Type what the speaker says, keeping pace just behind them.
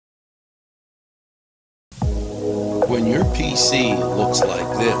your PC looks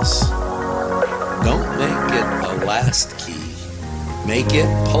like this, don't make it a last key, make it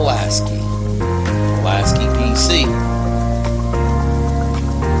Pulaski. Pulaski PC.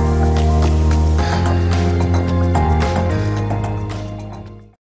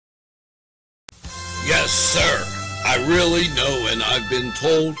 Yes, sir. I really know, and I've been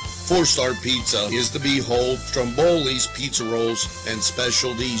told 4-Star Pizza is the behold. Stromboli's Pizza Rolls and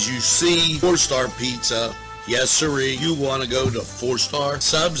Specialties. You see 4-Star Pizza. Yes, sirree. You want to go to 4-Star?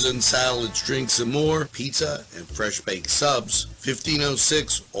 Subs and salads, drinks, and more. Pizza and fresh baked subs.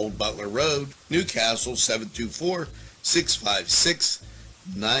 1506 Old Butler Road, Newcastle,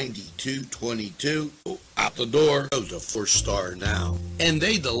 724-656-9222. Out the door. Go to 4-Star now. And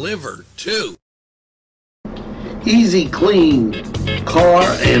they deliver, too. Easy Clean Car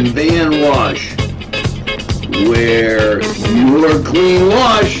and Van Wash, where your clean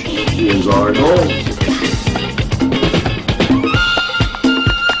wash is our goal.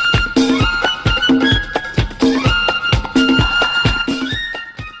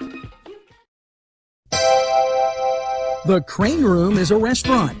 The Crane Room is a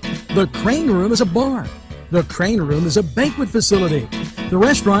restaurant. The Crane Room is a bar. The Crane Room is a banquet facility. The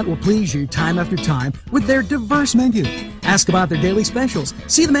restaurant will please you time after time with their diverse menu. Ask about their daily specials.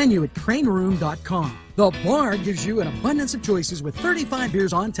 See the menu at craneroom.com. The bar gives you an abundance of choices with 35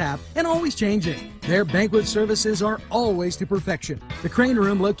 beers on tap and always changing. Their banquet services are always to perfection. The Crane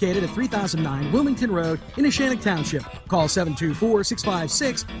Room, located at 3009 Wilmington Road in Neshannock Township. Call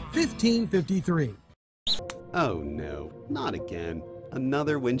 724-656-1553. Oh no, not again.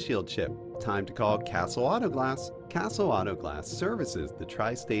 Another windshield chip. Time to call Castle Auto Glass. Castle Auto Glass services the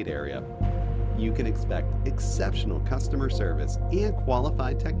tri-state area. You can expect exceptional customer service and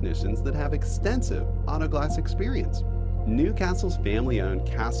qualified technicians that have extensive auto glass experience. Newcastle's family-owned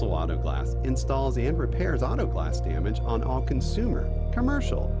Castle Auto Glass installs and repairs auto glass damage on all consumer,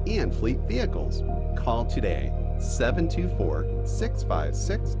 commercial, and fleet vehicles. Call today,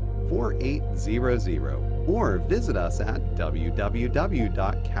 724-656-4800. or visit us at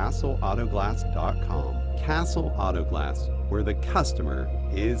www.castleautoglass.com. Castle Auto Glass, where the customer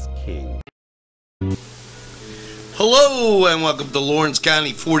is king. Hello and welcome to Lawrence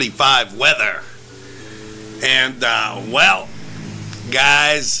County 45 weather. And well,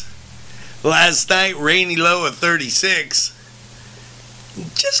 guys, last night rainy low of 36.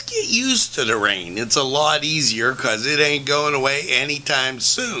 Just get used to the rain. It's a lot easier because it ain't going away anytime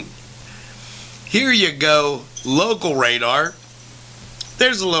soon. Here you go, local radar.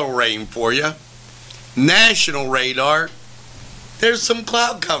 There's a little rain for you. National radar. There's some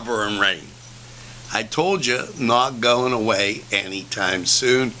cloud cover and rain. I told you, not going away anytime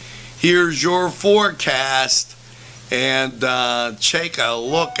soon. Here's your forecast, and take a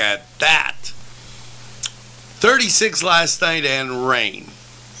look at that. 36 last night and rain.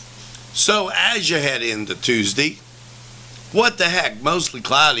 So as you head into Tuesday, what the heck, mostly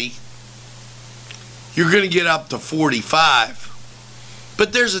cloudy. You're going to get up to 45,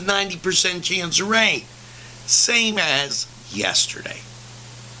 but there's a 90% chance of rain, same as yesterday.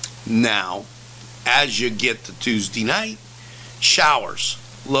 Now, as you get to Tuesday night, showers,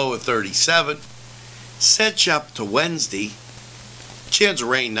 low of 37, sets you up to Wednesday, chance of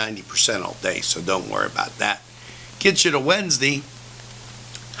rain 90% all day, so don't worry about that. Gets you to Wednesday,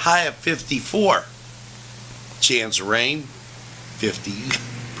 high of 54, chance of rain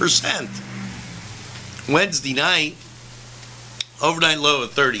 50%. Wednesday night, overnight low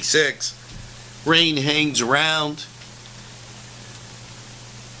of 36, rain hangs around,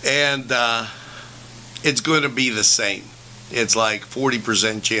 and it's going to be the same. It's like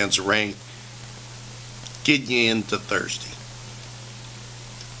 40% chance of rain, getting you into Thursday.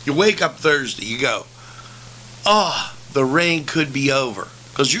 You wake up Thursday, you go, oh, the rain could be over,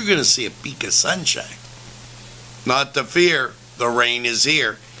 because you're going to see a peak of sunshine. Not to fear, the rain is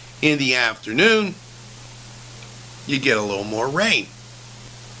here. In the afternoon, you get a little more rain.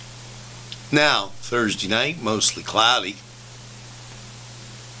 Now, Thursday night, mostly cloudy.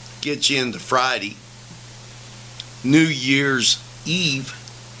 Get you into Friday. New Year's Eve,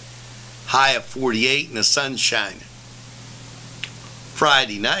 high of 48 and the sun shining.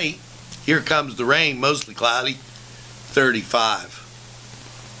 Friday night, here comes the rain, mostly cloudy, 35.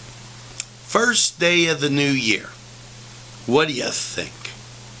 First day of the new year. What do you think?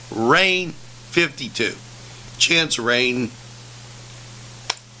 Rain, 52. Chance of rain,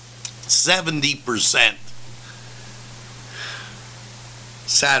 70%.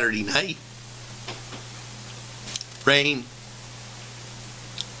 Saturday night, rain,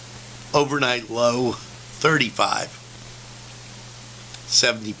 overnight low, 35.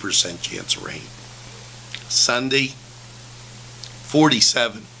 70% chance of rain. Sunday,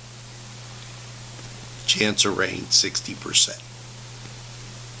 47. Chance of rain, 60%.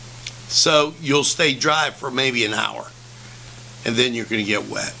 So you'll stay dry for maybe an hour, and then you're going to get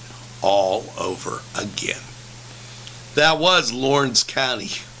wet all over again. That was Lawrence County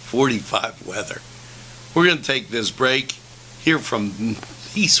 45 weather. We're going to take this break, hear from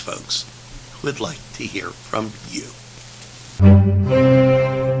these folks who would like to hear from you.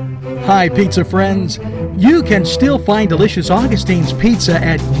 Hi, pizza friends. You can still find delicious Augustine's Pizza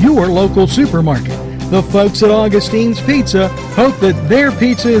at your local supermarket. The folks at Augustine's Pizza hope that their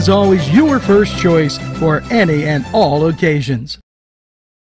pizza is always your first choice for any and all occasions.